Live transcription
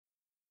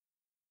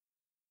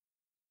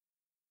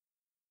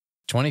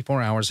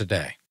24 hours a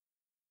day.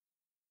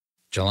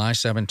 July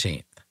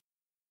 17th.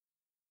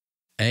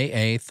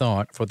 AA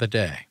Thought for the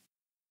Day.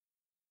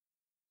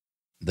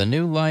 The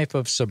new life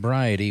of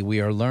sobriety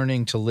we are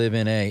learning to live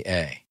in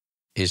AA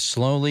is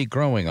slowly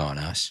growing on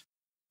us,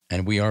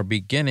 and we are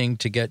beginning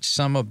to get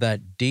some of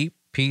that deep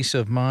peace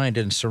of mind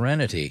and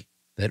serenity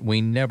that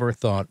we never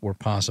thought were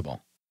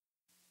possible.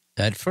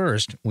 At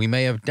first, we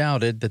may have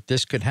doubted that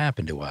this could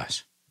happen to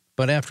us,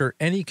 but after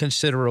any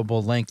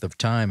considerable length of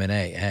time in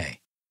AA,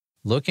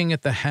 looking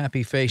at the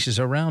happy faces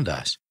around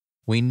us,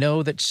 we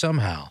know that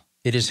somehow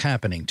it is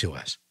happening to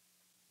us.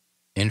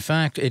 In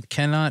fact, it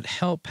cannot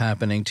help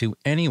happening to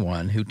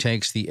anyone who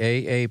takes the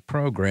AA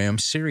program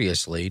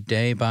seriously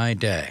day by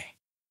day.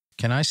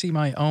 Can I see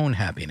my own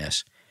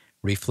happiness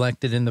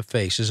reflected in the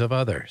faces of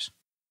others?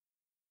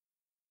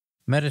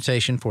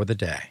 Meditation for the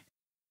day.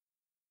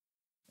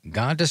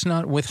 God does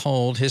not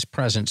withhold His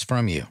presence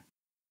from you.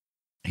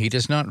 He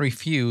does not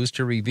refuse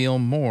to reveal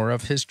more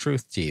of His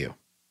truth to you.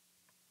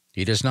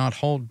 He does not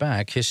hold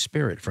back His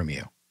Spirit from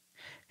you.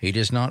 He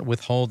does not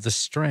withhold the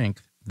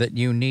strength that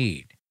you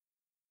need.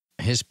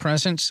 His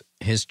presence,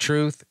 His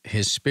truth,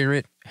 His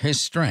Spirit,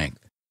 His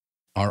strength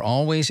are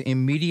always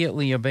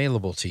immediately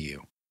available to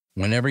you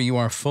whenever you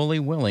are fully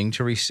willing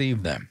to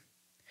receive them.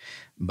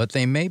 But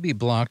they may be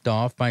blocked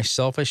off by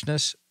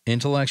selfishness,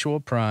 intellectual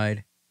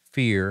pride,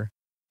 fear,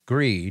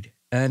 greed,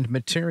 and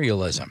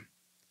materialism.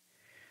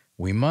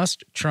 We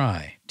must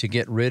try to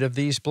get rid of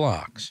these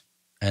blocks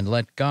and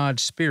let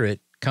God's Spirit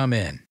come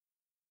in.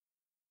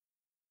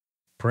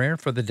 Prayer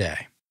for the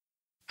day.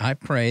 I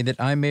pray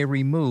that I may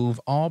remove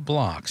all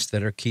blocks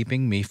that are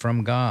keeping me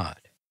from God.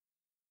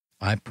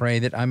 I pray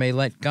that I may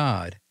let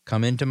God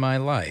come into my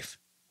life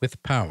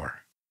with power.